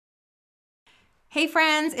Hey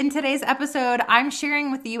friends, in today's episode, I'm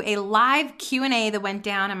sharing with you a live Q&A that went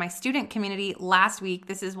down in my student community last week.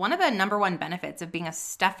 This is one of the number one benefits of being a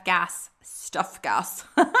stuff gas student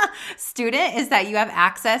is that you have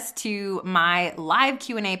access to my live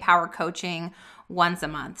Q&A power coaching once a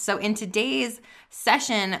month. So in today's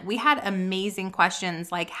session, we had amazing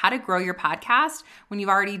questions like how to grow your podcast when you've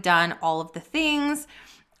already done all of the things.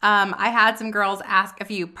 I had some girls ask a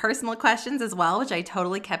few personal questions as well, which I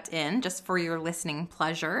totally kept in just for your listening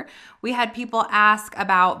pleasure. We had people ask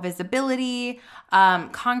about visibility,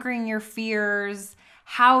 conquering your fears,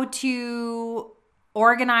 how to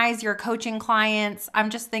organize your coaching clients. I'm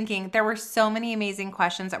just thinking there were so many amazing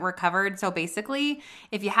questions that were covered. So basically,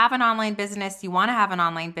 if you have an online business, you want to have an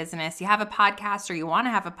online business, you have a podcast or you want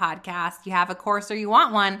to have a podcast, you have a course or you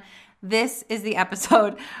want one, this is the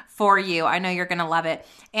episode for you. I know you're going to love it.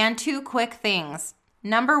 And two quick things.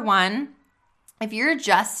 Number one, if you're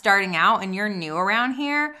just starting out and you're new around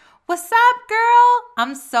here, what's up, girl?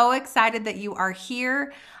 I'm so excited that you are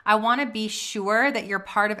here. I want to be sure that you're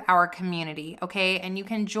part of our community, okay? And you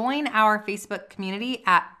can join our Facebook community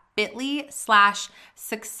at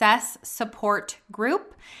bit.ly/success support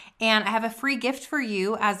group. And I have a free gift for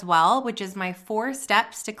you as well, which is my 4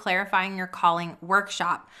 steps to clarifying your calling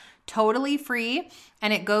workshop. Totally free,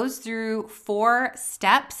 and it goes through 4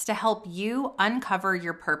 steps to help you uncover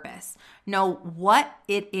your purpose. Know what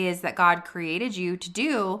it is that God created you to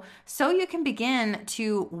do so you can begin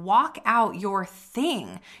to walk out your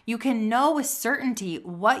thing. You can know with certainty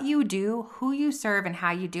what you do, who you serve, and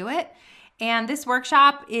how you do it. And this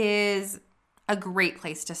workshop is a great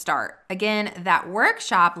place to start. Again, that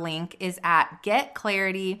workshop link is at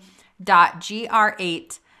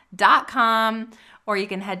getclarity.gr8.com. or you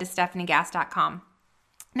can head to stephaniegass.com.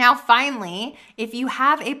 Now, finally, if you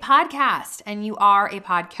have a podcast and you are a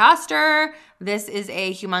podcaster, this is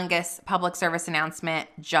a humongous public service announcement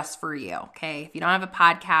just for you, okay? If you don't have a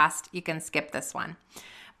podcast, you can skip this one.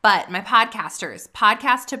 But my podcasters,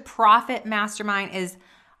 Podcast to Profit Mastermind is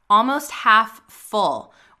almost half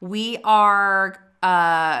full. We are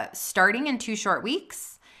starting in 2 short weeks.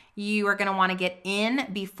 You are going to want to get in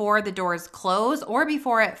before the doors close or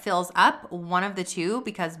before it fills up, one of the two,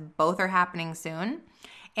 because both are happening soon.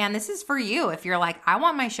 And this is for you. If you're like, I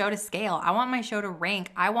want my show to scale, I want my show to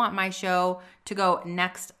rank, I want my show to go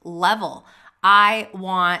next level, I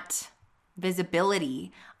want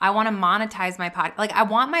visibility, I want to monetize my I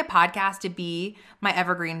want my podcast to be my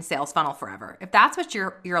evergreen sales funnel forever. If that's what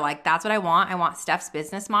you're like, that's what I want Steph's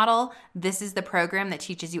business model. This is the program that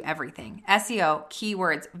teaches you everything. SEO,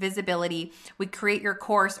 keywords, visibility. We create your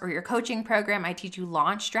course or your coaching program. I teach you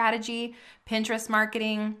launch strategy, Pinterest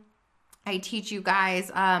marketing. I teach you guys,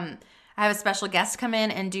 I have a special guest come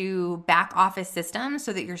in and do back office systems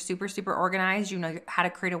so that you're super, super organized. You know how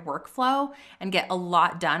to create a workflow and get a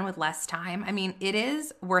lot done with less time. I mean, it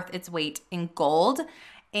is worth its weight in gold.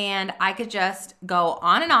 And I could just go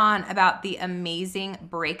on and on about the amazing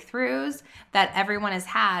breakthroughs that everyone has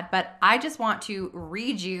had. But I just want to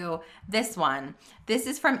read you this one. This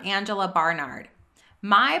is from Angela Barnard.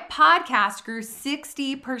 My podcast grew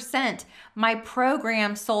 60%. My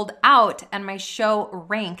program sold out and my show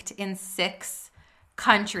ranked in 6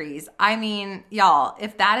 countries. I mean, y'all,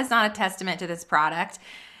 if that is not a testament to this product.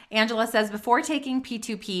 Angela says, before taking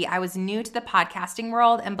P2P, I was new to the podcasting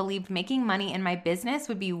world and believed making money in my business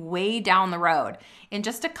would be way down the road. In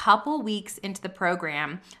just a couple weeks into the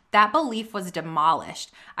program, that belief was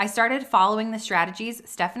demolished. I started following the strategies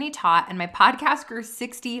Stephanie taught, and my podcast grew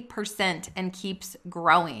 60% and keeps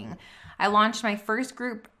growing. I launched my first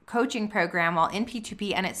group coaching program while in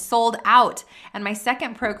P2P and it sold out. And my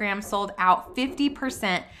second program sold out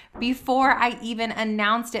 50% before I even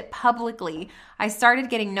announced it publicly. I started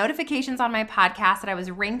getting notifications on my podcast that I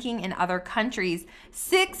was ranking in other countries,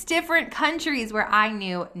 6 different countries where I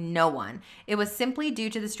knew no one. It was simply due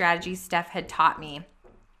to the strategies Steph had taught me.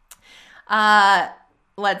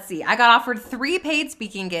 Let's see. I got offered 3 paid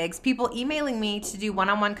speaking gigs, people emailing me to do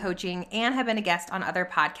one-on-one coaching, and have been a guest on other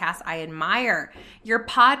podcasts I admire. Your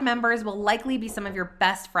pod members will likely be some of your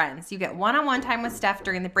best friends. You get one-on-one time with Steph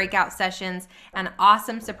during the breakout sessions and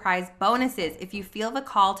awesome surprise bonuses. If you feel the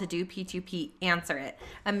call to do P2P, answer it.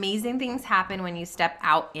 Amazing things happen when you step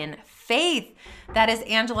out in faith. That is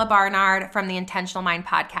Angela Barnard from the Intentional Mind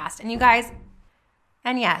podcast. And you guys,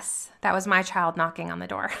 and yes, that was my child knocking on the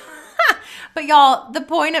door. But y'all, the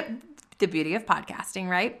beauty of podcasting,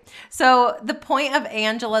 right? So the point of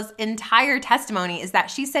Angela's entire testimony is that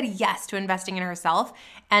she said yes to investing in herself,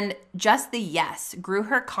 and just the yes grew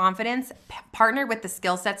her confidence, partnered with the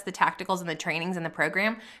skill sets, the tacticals, and the trainings in the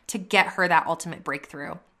program to get her that ultimate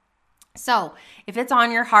breakthrough. So if it's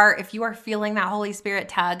on your heart, if you are feeling that Holy Spirit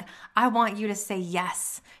tug, I want you to say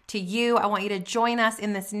yes to you. I want you to join us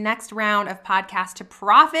in this next round of Podcast to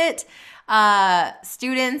Profit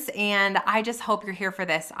students. And I just hope you're here for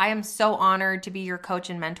this. I am so honored to be your coach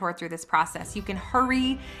and mentor through this process. You can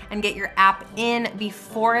hurry and get your app in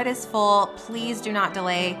before it is full. Please do not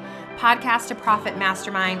delay.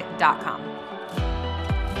 podcasttoprofitmastermind.com.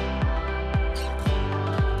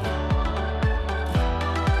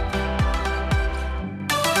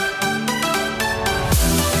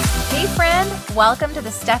 Hey friend, welcome to the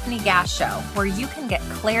Stephanie Gass Show, where you can get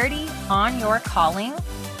clarity on your calling,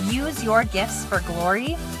 use your gifts for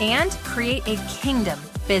glory, and create a kingdom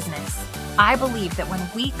business. I believe that when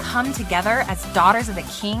we come together as daughters of the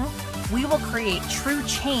King, we will create true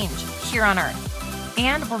change here on earth.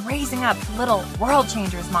 And we're raising up little world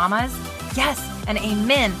changers, mamas. Yes, and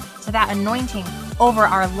amen to that anointing over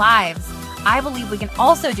our lives. I believe we can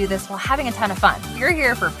also do this while having a ton of fun. We're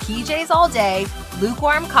here for PJs all day,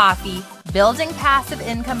 lukewarm coffee, building passive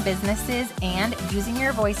income businesses, and using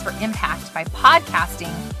your voice for impact by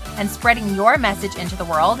podcasting and spreading your message into the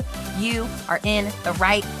world. You are in the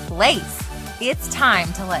right place. It's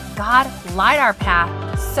time to let God light our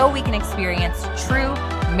path so we can experience true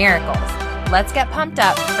miracles. Let's get pumped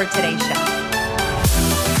up for today's show.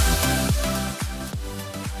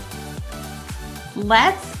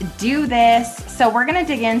 Let's do this. So we're going to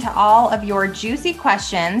dig into all of your juicy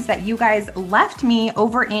questions that you guys left me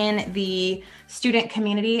over in the student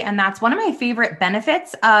community. And that's one of my favorite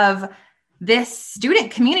benefits of this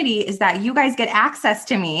student community is that you guys get access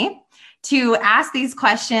to me to ask these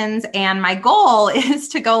questions. And my goal is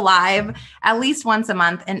to go live at least once a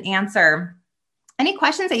month and answer any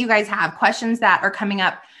questions that you guys have, questions that are coming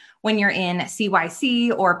up when you're in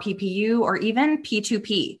CYC or PPU or even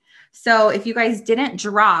P2P. So if you guys didn't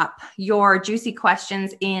drop your juicy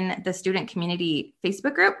questions in the student community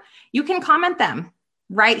Facebook group, you can comment them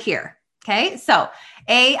right here. Okay. So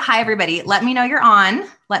hi, everybody. Let me know you're on.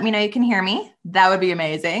 Let me know you can hear me. That would be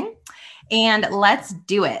amazing. And let's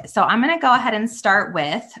do it. So I'm going to go ahead and start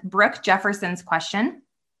with Brooke Jefferson's question.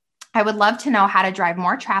 I would love to know how to drive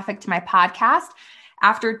more traffic to my podcast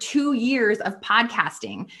after 2 years of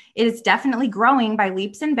podcasting. It is definitely growing by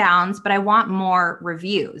leaps and bounds, but I want more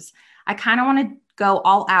reviews. I kind of want to go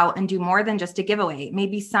all out and do more than just a giveaway,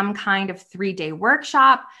 maybe some kind of 3-day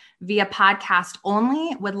workshop via podcast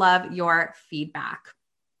only. Would love your feedback.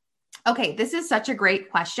 Okay, this is such a great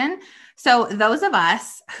question. So those of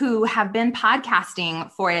us who have been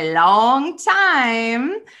podcasting for a long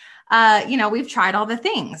time, we've tried all the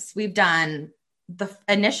things. We've done the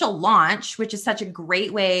initial launch, which is such a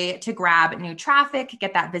great way to grab new traffic,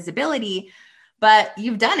 get that visibility, but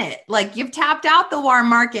you've done it. Like you've tapped out the warm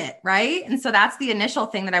market, right? And so that's the initial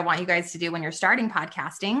thing that I want you guys to do when you're starting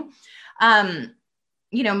podcasting.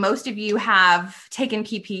 Most of you have taken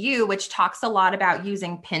PPU, which talks a lot about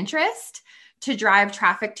using Pinterest to drive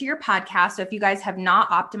traffic to your podcast. So if you guys have not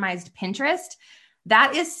optimized Pinterest,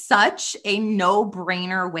 that is such a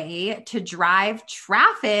no-brainer way to drive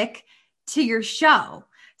traffic to your show.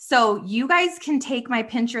 So you guys can take my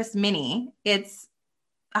Pinterest mini. It's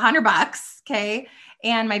 $100. Okay.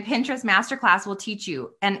 And my Pinterest masterclass will teach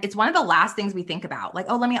you. And it's one of the last things we think about. Like,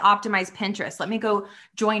 oh, let me optimize Pinterest. Let me go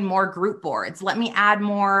join more group boards. Let me add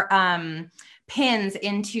more pins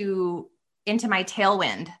into my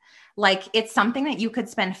Tailwind. Like it's something that you could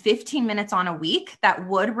spend 15 minutes on a week that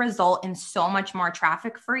would result in so much more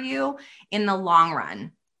traffic for you in the long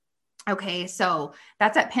run. Okay, so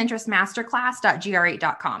that's at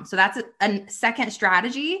pinterestmasterclass.gr8.com. So that's a second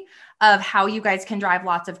strategy of how you guys can drive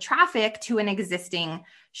lots of traffic to an existing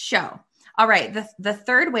show. All right, the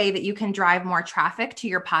third way that you can drive more traffic to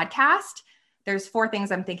your podcast, there's 4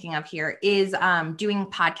 things I'm thinking of here, is doing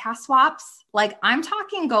podcast swaps. Like I'm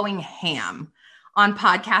talking going ham on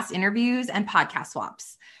podcast interviews and podcast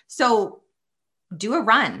swaps. So do a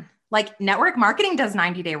run. Like network marketing does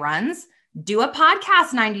 90-day runs. Do a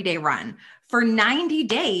podcast 90-day run. For 90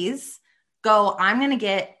 days, go, I'm going to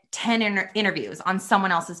get 10 interviews on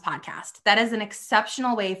someone else's podcast. That is an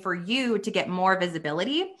exceptional way for you to get more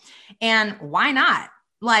visibility. And why not?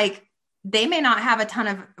 Like they may not have a ton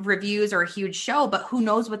of reviews or a huge show, but who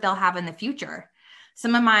knows what they'll have in the future.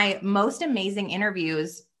 Some of my most amazing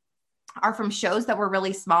interviews are from shows that were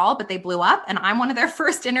really small, but they blew up. And I'm one of their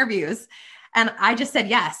first interviews. And I just said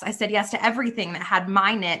yes. I said yes to everything that had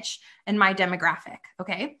my niche and my demographic.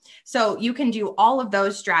 Okay. So you can do all of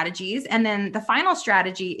those strategies. And then the final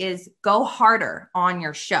strategy is go harder on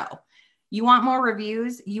your show. You want more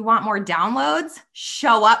reviews? You want more downloads?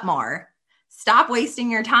 Show up more. Stop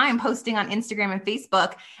wasting your time posting on Instagram and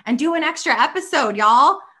Facebook and do an extra episode,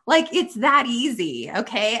 y'all. Like it's that easy.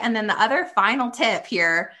 Okay. And then the other final tip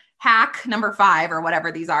here, hack number 5 or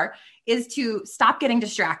whatever these are, is to stop getting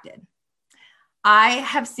distracted. I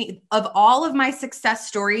have seen, of all of my success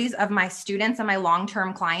stories of my students and my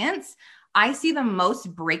long-term clients, I see the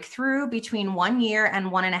most breakthrough between 1 year and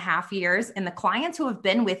 1.5 years in the clients who have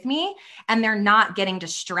been with me and they're not getting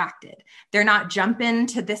distracted. They're not jumping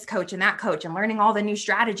to this coach and that coach and learning all the new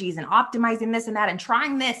strategies and optimizing this and that and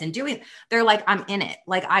trying this and doing. They're like, I'm in it.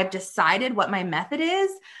 Like I've decided what my method is.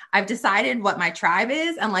 I've decided what my tribe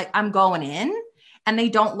is. And like, I'm going in, and they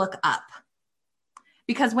don't look up.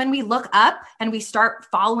 Because when we look up and we start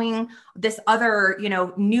following this other,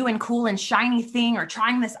 new and cool and shiny thing, or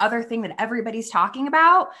trying this other thing that everybody's talking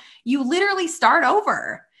about, you literally start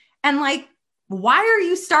over. And like, why are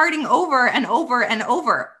you starting over and over and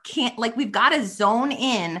over? We've got to zone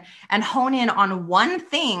in and hone in on one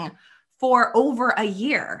thing for over a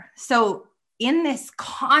year. So in this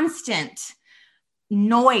constant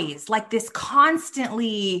noise, like this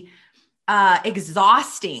constantly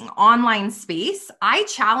exhausting online space, I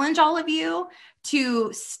challenge all of you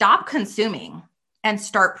to stop consuming and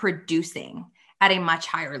start producing at a much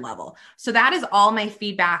higher level. So that is all my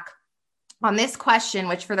feedback on this question,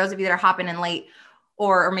 which for those of you that are hopping in late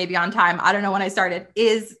or maybe on time, I don't know when I started,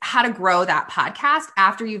 is how to grow that podcast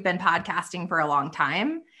after you've been podcasting for a long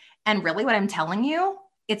time. And really what I'm telling you,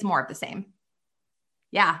 it's more of the same.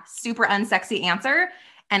 Yeah, super unsexy answer.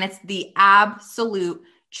 And it's the absolute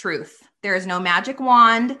truth. There is no magic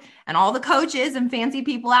wand, and all the coaches and fancy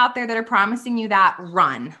people out there that are promising you that,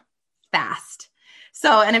 run fast.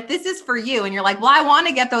 So, and if this is for you and you're like, well, I want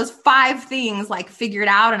to get those 5 things like figured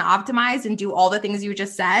out and optimized and do all the things you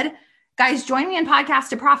just said, guys, join me in Podcast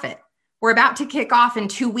to Profit. We're about to kick off in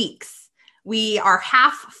 2 weeks. We are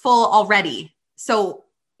half full already. So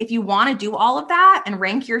if you want to do all of that and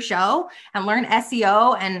rank your show and learn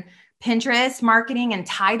SEO and Pinterest marketing and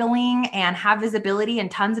titling and have visibility and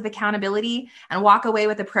tons of accountability and walk away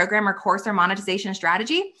with a program or course or monetization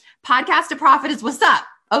strategy, Podcast to Profit is what's up.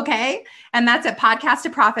 Okay. And that's at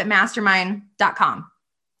podcasttoprofitmastermind.com.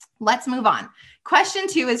 Let's move on. Question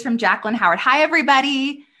 2 is from Jacqueline Howard. Hi,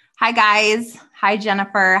 everybody. Hi, guys. Hi,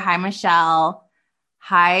 Jennifer. Hi, Michelle.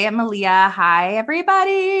 Hi, Malia. Hi,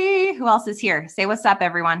 everybody. Who else is here? Say what's up,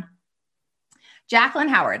 everyone. Jacqueline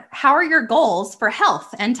Howard, how are your goals for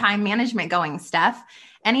health and time management going, Steph?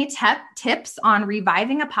 Any tips on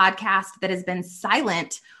reviving a podcast that has been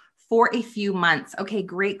silent for a few months? Okay,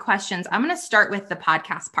 great questions. I'm going to start with the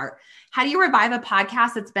podcast part. How do you revive a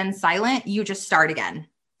podcast that's been silent? You just start again.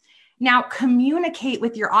 Now, communicate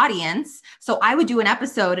with your audience. So I would do an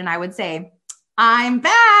episode and I would say, I'm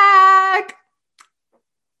back.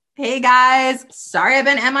 Hey guys, sorry I've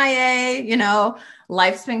been MIA,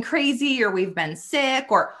 life's been crazy, or we've been sick,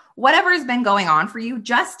 or whatever has been going on for you.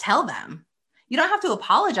 Just tell them. You don't have to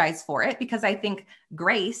apologize for it, because I think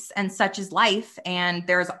grace and such is life. And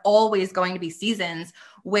there's always going to be seasons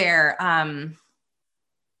where,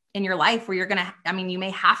 in your life where you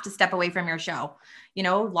may have to step away from your show,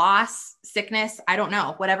 loss, sickness, I don't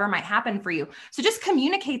know, whatever might happen for you. So just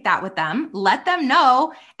communicate that with them, let them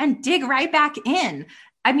know, and dig right back in.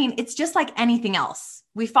 I mean, it's just like anything else.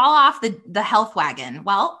 We fall off the health wagon.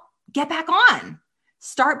 Well, get back on,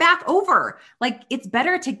 start back over. Like, it's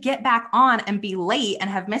better to get back on and be late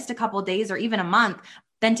and have missed a couple of days or even a month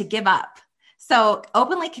than to give up. So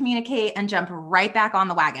openly communicate and jump right back on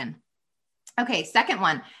the wagon. Okay, second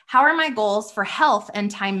one, how are my goals for health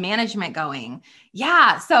and time management going?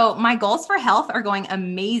 Yeah, so my goals for health are going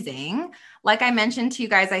amazing. Like I mentioned to you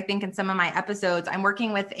guys, I think in some of my episodes, I'm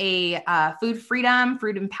working with a food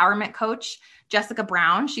empowerment coach, Jessica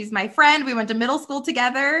Brown. She's my friend. We went to middle school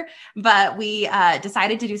together, but we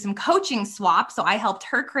decided to do some coaching swaps. So I helped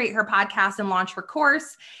her create her podcast and launch her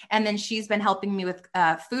course. And then she's been helping me with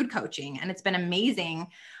food coaching, and it's been amazing.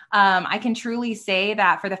 I can truly say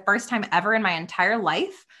that for the first time ever in my entire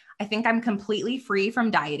life, I think I'm completely free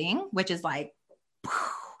from dieting, which is like,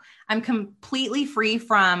 I'm completely free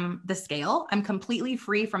from the scale. I'm completely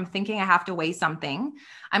free from thinking I have to weigh something.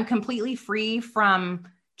 I'm completely free from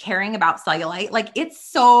caring about cellulite. Like, it's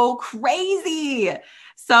so crazy.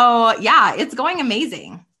 So yeah, it's going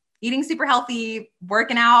amazing. Eating super healthy,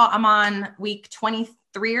 working out. I'm on week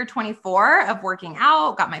 23 or 24 of working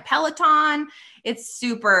out, got my Peloton. It's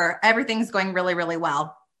super, everything's going really, really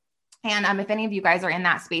well. And if any of you guys are in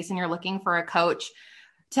that space and you're looking for a coach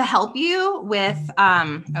to help you with,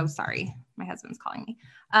 oh, sorry, my husband's calling me.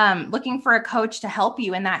 Looking for a coach to help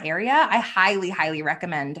you in that area, I highly, highly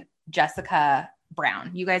recommend Jessica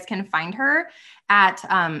Brown. You guys can find her at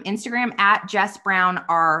Instagram at Jess Brown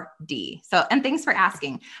RD. So, and thanks for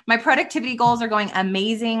asking. My productivity goals are going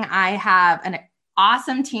amazing. I have an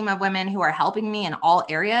awesome team of women who are helping me in all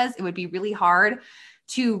areas. It would be really hard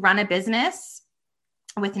to run a business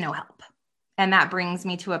with no help. And that brings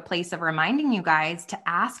me to a place of reminding you guys to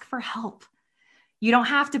ask for help. You don't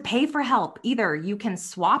have to pay for help either. You can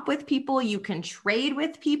swap with people. You can trade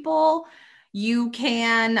with people. You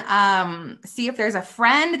can see if there's a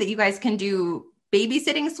friend that you guys can do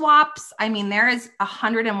babysitting swaps. I mean, there is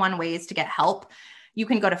 101 ways to get help. You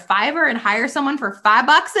can go to Fiverr and hire someone for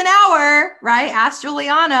 $5 an hour, right? Ask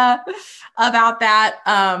Juliana about that.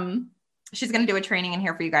 She's going to do a training in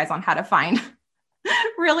here for you guys on how to find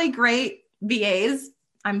really great VAs.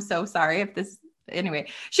 I'm so sorry if this, anyway,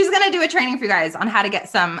 she's going to do a training for you guys on how to get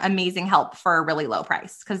some amazing help for a really low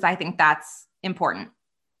price, because I think that's important.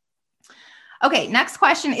 Okay, next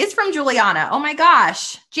question is from Juliana. Oh my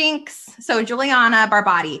gosh, jinx. So Juliana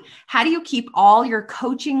Barbati, how do you keep all your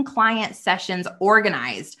coaching client sessions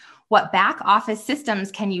organized? What back office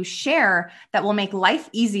systems can you share that will make life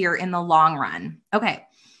easier in the long run? Okay.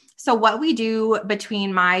 So what we do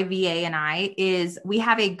between my VA and I is we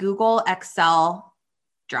have a Google Excel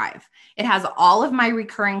drive. It has all of my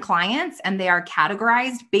recurring clients and they are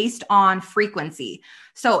categorized based on frequency.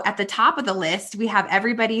 So at the top of the list, we have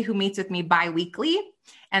everybody who meets with me bi-weekly.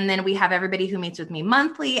 And then we have everybody who meets with me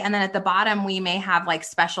monthly. And then at the bottom, we may have like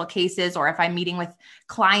special cases, or if I'm meeting with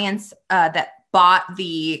clients that bought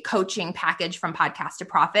the coaching package from Podcast to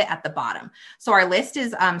Profit at the bottom. So our list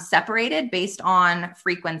is separated based on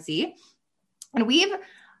frequency. And we've,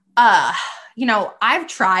 I've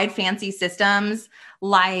tried fancy systems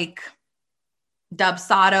like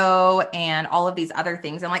Dubsado and all of these other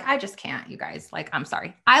things. I'm like, I just can't, you guys. Like, I'm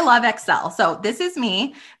sorry. I love Excel. So this is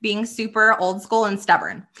me being super old school and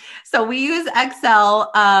stubborn. So we use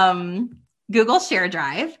Excel, Google Share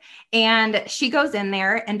Drive, and she goes in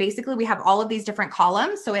there and basically we have all of these different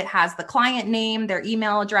columns. So it has the client name, their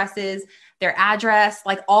email addresses, their address,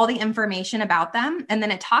 like all the information about them. And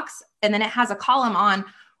then it has a column on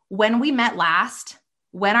when we met last,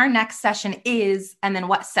 when our next session is, and then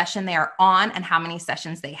what session they are on and how many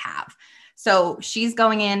sessions they have. So she's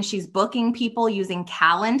going in, she's booking people using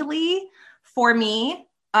Calendly for me,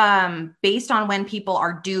 based on when people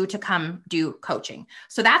are due to come do coaching.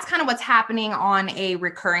 So that's kind of what's happening on a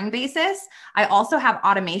recurring basis. I also have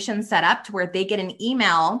automation set up to where they get an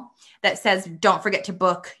email that says, don't forget to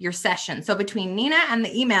book your session. So between Nina and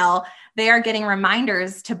the email, they are getting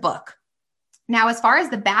reminders to book. Now, as far as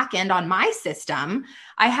the back end on my system,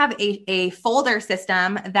 I have a folder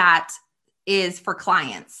system that is for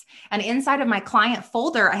clients. And inside of my client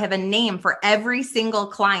folder, I have a name for every single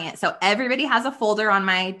client. So everybody has a folder on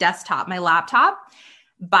my desktop, my laptop,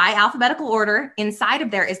 by alphabetical order. Inside of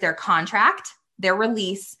there is their contract, their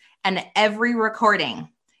release, and every recording.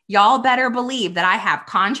 Y'all better believe that I have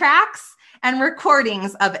contracts and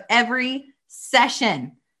recordings of every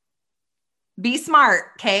session. Be smart,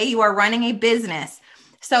 okay? You are running a business.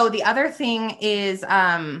 So the other thing is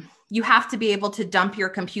you have to be able to dump your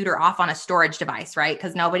computer off on a storage device, right?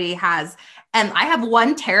 Because nobody has, and I have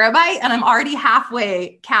 1 terabyte and I'm already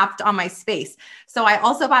halfway capped on my space. So I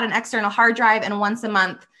also bought an external hard drive, and once a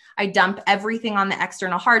month, I dump everything on the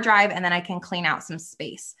external hard drive and then I can clean out some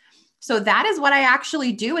space. So that is what I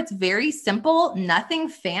actually do. It's very simple, nothing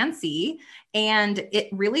fancy, and it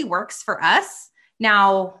really works for us.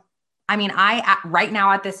 Now, I mean, right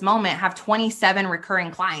now at this moment have 27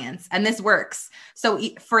 recurring clients, and this works. So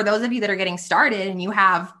for those of you that are getting started and you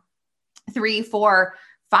have 3, 4,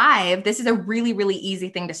 5, this is a really, really easy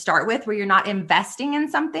thing to start with where you're not investing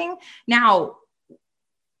in something. Now,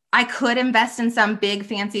 I could invest in some big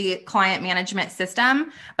fancy client management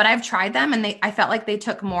system, but I've tried them and I felt like they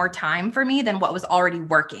took more time for me than what was already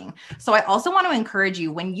working. So I also want to encourage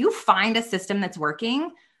you, when you find a system that's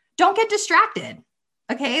working, don't get distracted.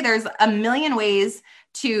 Okay, there's a million ways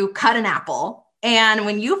to cut an apple. And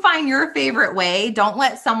when you find your favorite way, don't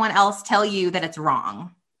let someone else tell you that it's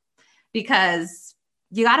wrong, because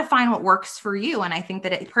you got to find what works for you. And I think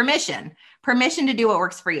that permission to do what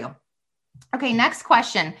works for you. Okay, next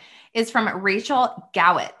question is from Rachel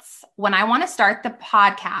Gowitz. When I want to start the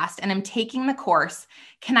podcast and I'm taking the course,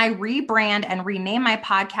 can I rebrand and rename my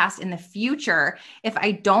podcast in the future if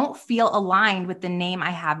I don't feel aligned with the name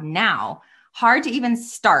I have now? Hard to even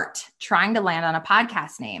start trying to land on a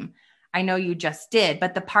podcast name. I know you just did,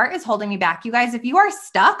 but the part is holding me back. You guys, if you are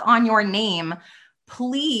stuck on your name,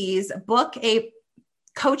 please book a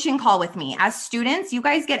coaching call with me. As students, you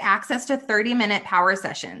guys get access to 30-minute power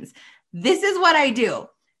sessions. This is what I do.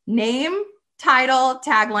 Name, title,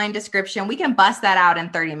 tagline, description. We can bust that out in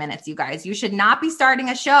 30 minutes, you guys. You should not be starting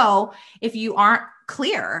a show if you aren't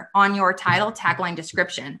clear on your title, tagline,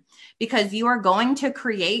 description, because you are going to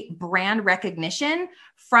create brand recognition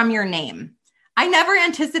from your name. I never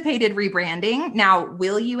anticipated rebranding. Now,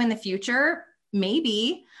 will you in the future?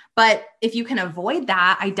 Maybe. But if you can avoid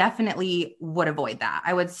that, I definitely would avoid that.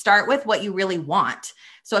 I would start with what you really want.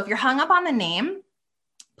 So if you're hung up on the name,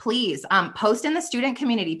 please post in the student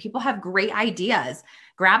community. People have great ideas.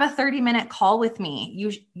 Grab a 30-minute call with me.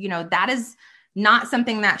 You know, that is not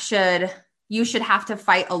something that you should have to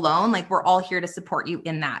fight alone. Like, we're all here to support you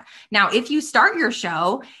in that. Now, if you start your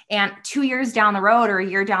show and 2 years down the road or a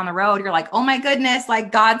year down the road, you're like, oh my goodness,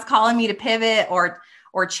 like God's calling me to pivot or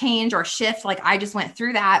change or shift. Like, I just went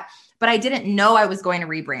through that, but I didn't know I was going to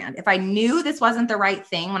rebrand. If I knew this wasn't the right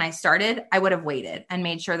thing when I started, I would have waited and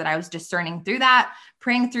made sure that I was discerning through that,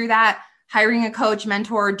 praying through that, hiring a coach,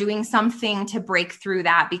 mentor, doing something to break through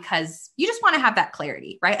that, because you just want to have that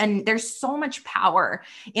clarity, right? And there's so much power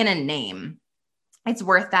in a name. It's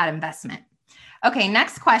worth that investment. Okay,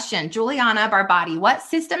 next question. Juliana Barbati, what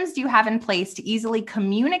systems do you have in place to easily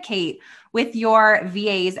communicate with your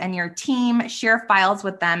VAs and your team, share files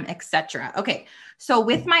with them, etc.? Okay, so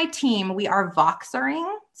with my team, we are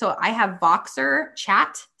Voxering. So I have Voxer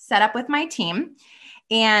chat set up with my team,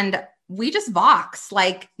 and we just Vox,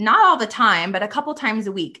 like not all the time, but a couple times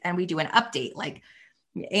a week. And we do an update. Like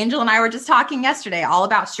Angel and I were just talking yesterday all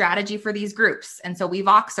about strategy for these groups. And so we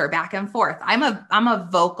Voxer back and forth. I'm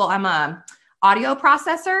a audio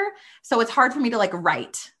processor. So it's hard for me to like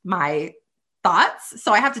write my thoughts.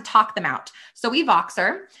 So I have to talk them out. So we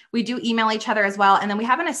Voxer, we do email each other as well. And then we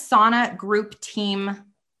have an Asana group team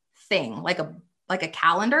thing, like a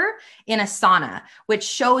calendar in Asana, which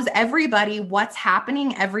shows everybody what's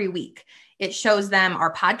happening every week. It shows them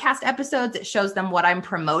our podcast episodes. It shows them what I'm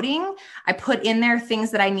promoting. I put in there things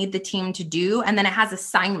that I need the team to do. And then it has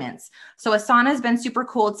assignments. So Asana has been super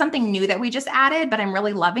cool. It's something new that we just added, but I'm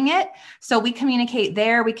really loving it. So we communicate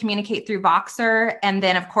there. We communicate through Voxer, and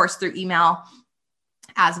then of course through email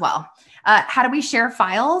as well. How do we share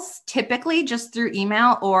files? Typically just through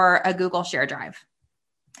email or a Google Share Drive.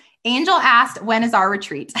 Angel asked, when is our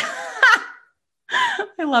retreat?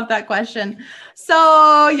 I love that question.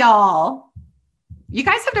 So y'all, you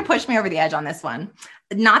guys have to push me over the edge on this one.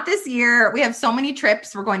 Not this year. We have so many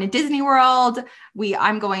trips. We're going to Disney World.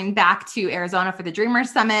 I'm going back to Arizona for the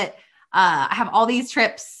Dreamers Summit. I have all these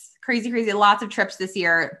trips, crazy, lots of trips this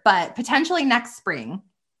year, but potentially next spring.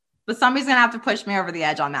 But somebody's going to have to push me over the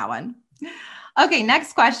edge on that one. Okay,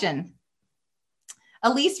 next question.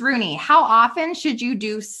 Elise Rooney, how often should you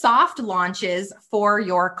do soft launches for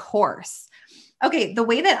your course? Okay, the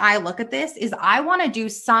way that I look at this is I want to do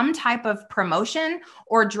some type of promotion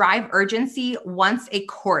or drive urgency once a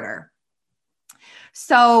quarter.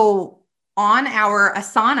 So on our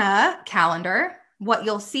Asana calendar, what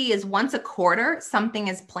you'll see is once a quarter, something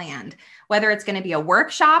is planned, whether it's going to be a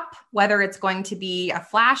workshop, whether it's going to be a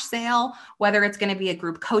flash sale, whether it's going to be a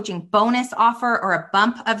group coaching bonus offer or a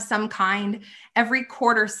bump of some kind. Every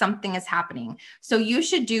quarter, something is happening. So you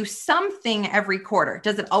should do something every quarter.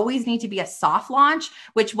 Does it always need to be a soft launch,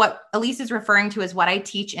 which what Elise is referring to is what I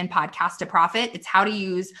teach in Podcast to Profit. It's how to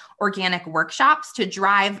use organic workshops to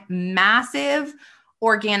drive massive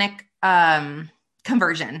organic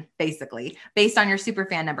conversion, basically, based on your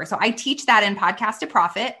superfan number. So I teach that in Podcast to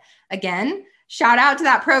Profit. Again, shout out to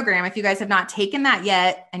that program. If you guys have not taken that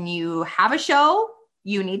yet and you have a show,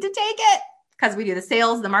 you need to take it, because we do the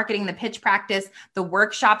sales, the marketing, the pitch practice, the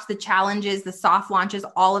workshops, the challenges, the soft launches,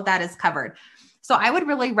 all of that is covered. So I would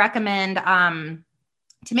really recommend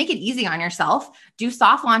to make it easy on yourself, do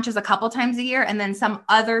soft launches a couple times a year and then some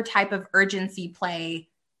other type of urgency play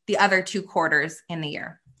the other 2 quarters in the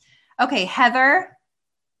year. Okay, Heather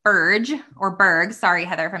Berg, sorry,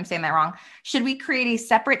 Heather, if I'm saying that wrong. Should we create a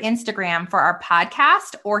separate Instagram for our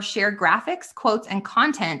podcast or share graphics, quotes, and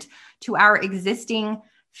content to our existing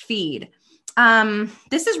feed?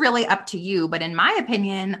 This is really up to you, but in my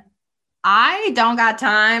opinion, I don't got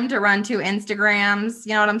time to run 2 Instagrams.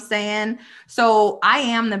 You know what I'm saying? So I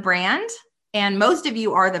am the brand, and most of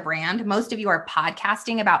you are the brand. Most of you are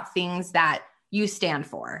podcasting about things that you stand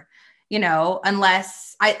for. You know,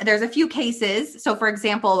 unless there's a few cases. So for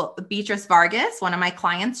example, Beatrice Vargas, one of my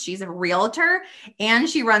clients, she's a realtor and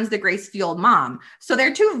she runs the Grace Fueled Mom. So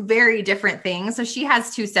they're 2 very different things. So she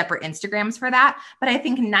has 2 separate Instagrams for that. But I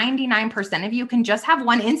think 99% of you can just have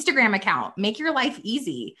one Instagram account. Make your life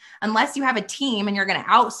easy. Unless you have a team and you're going to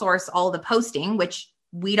outsource all the posting, which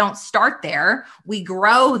we don't start there. We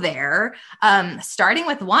grow there. Starting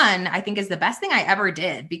with one, I think is the best thing I ever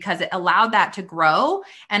did because it allowed that to grow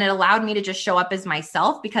and it allowed me to just show up as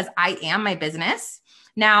myself because I am my business.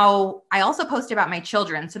 Now, I also post about my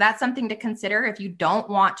children. So that's something to consider. If you don't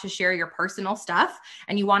want to share your personal stuff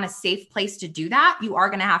and you want a safe place to do that, you are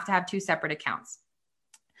going to have two separate accounts.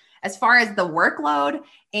 As far as the workload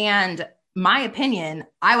and my opinion,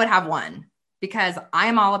 I would have one because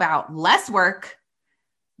I'm all about less work,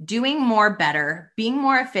 doing more better, being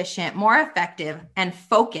more efficient, more effective, and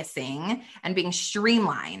focusing and being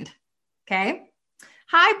streamlined. Okay.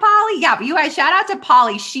 Hi, Polly. Yeah, but you guys, shout out to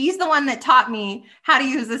Polly. She's the one that taught me how to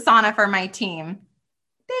use Asana for my team.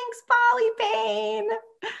 Thanks, Polly Payne.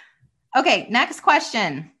 Okay, next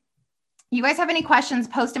question. You guys have any questions?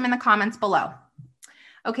 Post them in the comments below.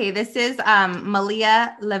 Okay, this is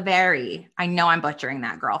Malia Laveri. I know I'm butchering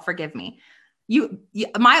that, girl. Forgive me.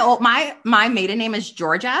 My maiden name is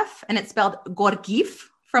Georgiev, and it's spelled Gorgiev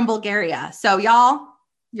from Bulgaria. So y'all,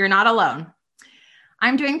 you're not alone.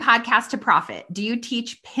 I'm doing podcast to profit. Do you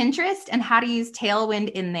teach Pinterest and how to use Tailwind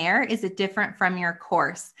in there? Is it different from your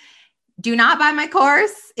course? Do not buy my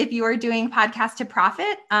course if you are doing podcast to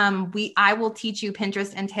profit. I will teach you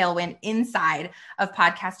Pinterest and Tailwind inside of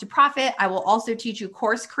podcast to profit. I will also teach you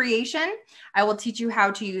course creation. I will teach you how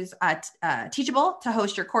to use Teachable to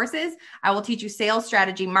host your courses. I will teach you sales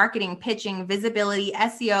strategy, marketing, pitching, visibility,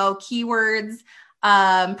 SEO, keywords,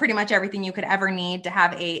 pretty much everything you could ever need to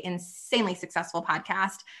have a insanely successful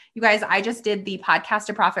podcast. You guys, I just did the podcast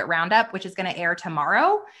to profit roundup, which is going to air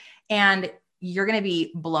tomorrow. And you're going to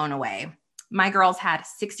be blown away. My girls had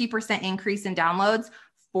 60% increase in downloads,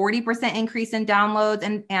 40% increase in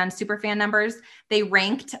downloads and super fan numbers. They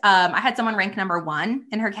ranked, I had someone rank number 1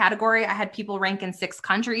 in her category. I had people rank in 6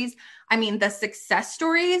 countries. I mean, the success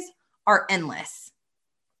stories are endless.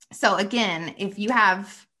 So again, if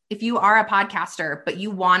you are a podcaster, but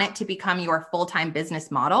you want it to become your full-time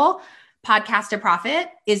business model, Podcast to Profit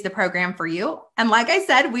is the program for you. And like I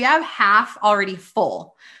said, we have half already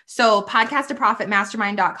full. So podcast to profit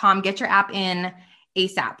mastermind.com, get your app in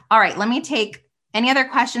ASAP. All right, let me take any other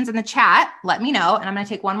questions in the chat. Let me know. And I'm going to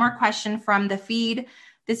take one more question from the feed.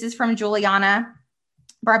 This is from Juliana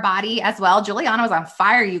Barbati as well. Juliana was on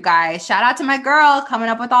fire, you guys. Shout out to my girl coming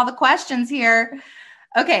up with all the questions here.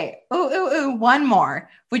 Okay. One more.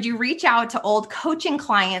 Would you reach out to old coaching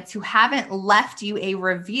clients who haven't left you a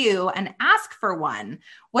review and ask for one?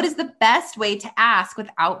 What is the best way to ask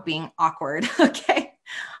without being awkward? Okay.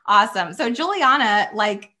 Awesome. So Juliana,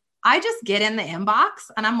 I just get in the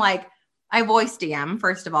inbox and I'm like, I voice DM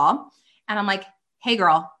first of all. And I'm like, hey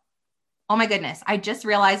girl, oh my goodness, I just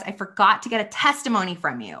realized I forgot to get a testimony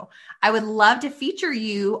from you. I would love to feature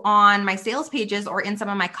you on my sales pages or in some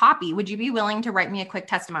of my copy. Would you be willing to write me a quick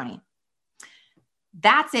testimony?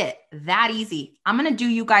 That's it. That easy. I'm going to do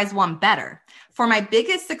you guys one better. For my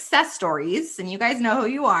biggest success stories, and you guys know who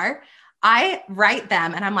you are, I write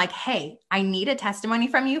them and I'm like, hey, I need a testimony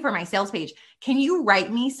from you for my sales page. Can you write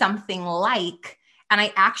me something like, and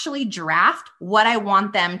I actually draft what I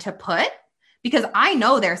want them to put because I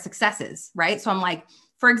know their successes, right? So I'm like,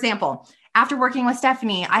 for example, after working with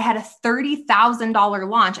Stephanie, I had a $30,000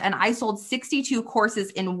 launch and I sold 62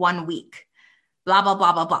 courses in 1 week. Blah, blah,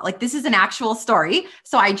 blah, blah, blah. Like this is an actual story.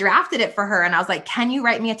 So I drafted it for her and I was like, can you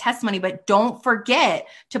write me a testimony, but don't forget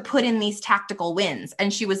to put in these tactical wins.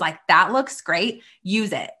 And she was like, that looks great.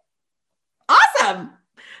 Use it. Awesome.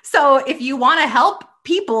 So if you want to help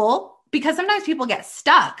people, because sometimes people get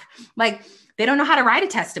stuck, like they don't know how to write a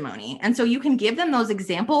testimony. And so you can give them those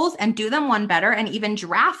examples and do them one better and even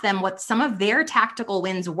draft them what some of their tactical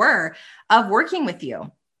wins were of working with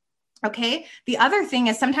you. Okay. The other thing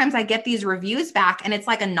is sometimes I get these reviews back and it's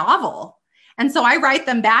like a novel. And so I write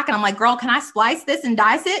them back and I'm like, girl, can I splice this and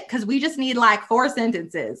dice it? Because we just need like 4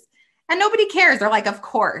 sentences. And nobody cares. They're like, of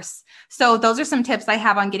course. So those are some tips I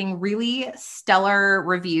have on getting really stellar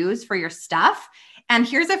reviews for your stuff. And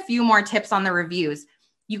here's a few more tips on the reviews.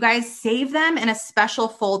 You guys save them in a special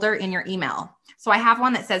folder in your email. So I have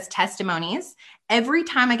one that says testimonies. Every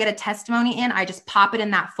time I get a testimony in, I just pop it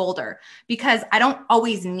in that folder because I don't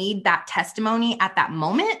always need that testimony at that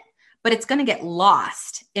moment, but it's going to get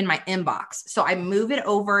lost in my inbox. So I move it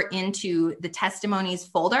over into the testimonies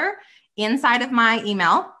folder inside of my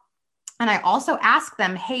email. And I also ask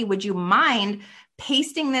them, hey, would you mind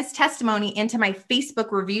pasting this testimony into my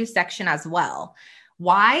Facebook review section as well?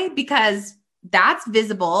 Why? Because that's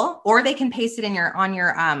visible, or they can paste it in on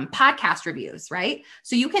your podcast reviews, right?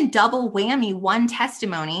 So you can double whammy one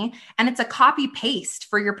testimony and it's a copy paste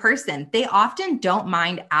for your person. They often don't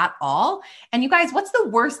mind at all. And you guys, what's the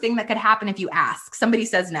worst thing that could happen if you ask? Somebody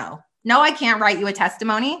says no. No, I can't write you a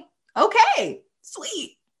testimony. Okay,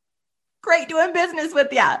 sweet. Great doing business with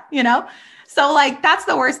you, So like, that's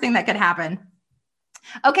the worst thing that could happen.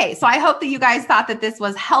 Okay, so I hope that you guys thought that this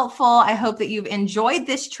was helpful. I hope that you've enjoyed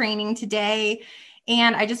this training today.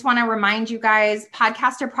 And I just want to remind you guys,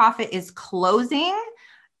 Podcaster Profit is closing.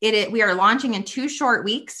 We are launching in 2 short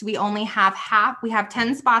weeks. We only have we have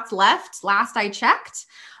 10 spots left, last I checked.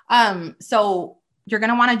 So you're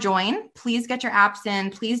going to want to join. Please get your apps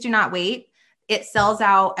in. Please do not wait. It sells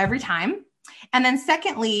out every time. And then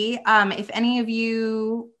secondly, if any of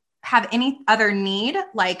you have any other need,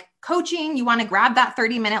 like coaching, you want to grab that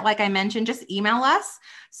 30-minute, like I mentioned, just email us,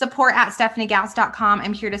 support@stephaniegast.com.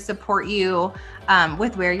 I'm here to support you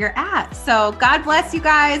with where you're at. So God bless you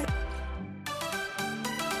guys.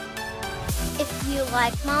 If you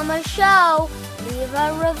like Mama's show, leave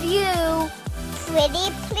a review.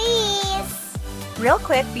 Pretty please. Real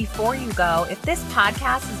quick, before you go, if this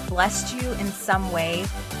podcast has blessed you in some way,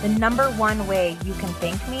 the number one way you can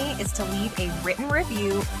thank me is to leave a written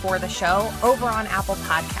review for the show over on Apple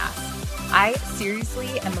Podcasts. I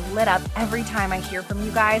seriously am lit up every time I hear from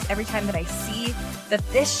you guys, every time that I see that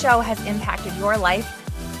this show has impacted your life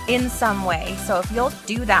in some way. So if you'll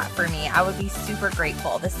do that for me, I would be super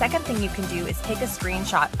grateful. The second thing you can do is take a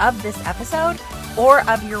screenshot of this episode or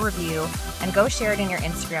of your review and go share it in your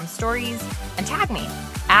Instagram stories and tag me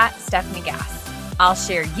 @StephanieGast. I'll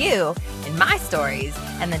share you in my stories,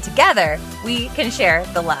 and then together we can share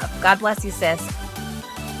the love. God bless you, sis.